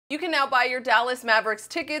You can now buy your Dallas Mavericks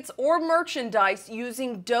tickets or merchandise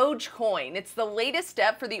using Dogecoin. It's the latest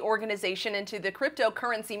step for the organization into the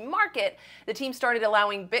cryptocurrency market. The team started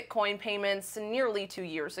allowing Bitcoin payments nearly 2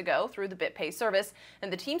 years ago through the BitPay service,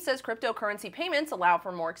 and the team says cryptocurrency payments allow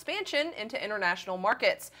for more expansion into international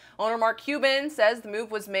markets. Owner Mark Cuban says the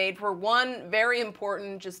move was made for one very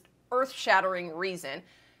important, just earth-shattering reason.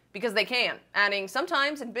 Because they can. Adding,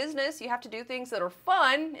 sometimes in business, you have to do things that are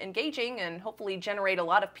fun, engaging, and hopefully generate a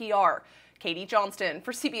lot of PR. Katie Johnston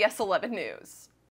for CBS 11 News.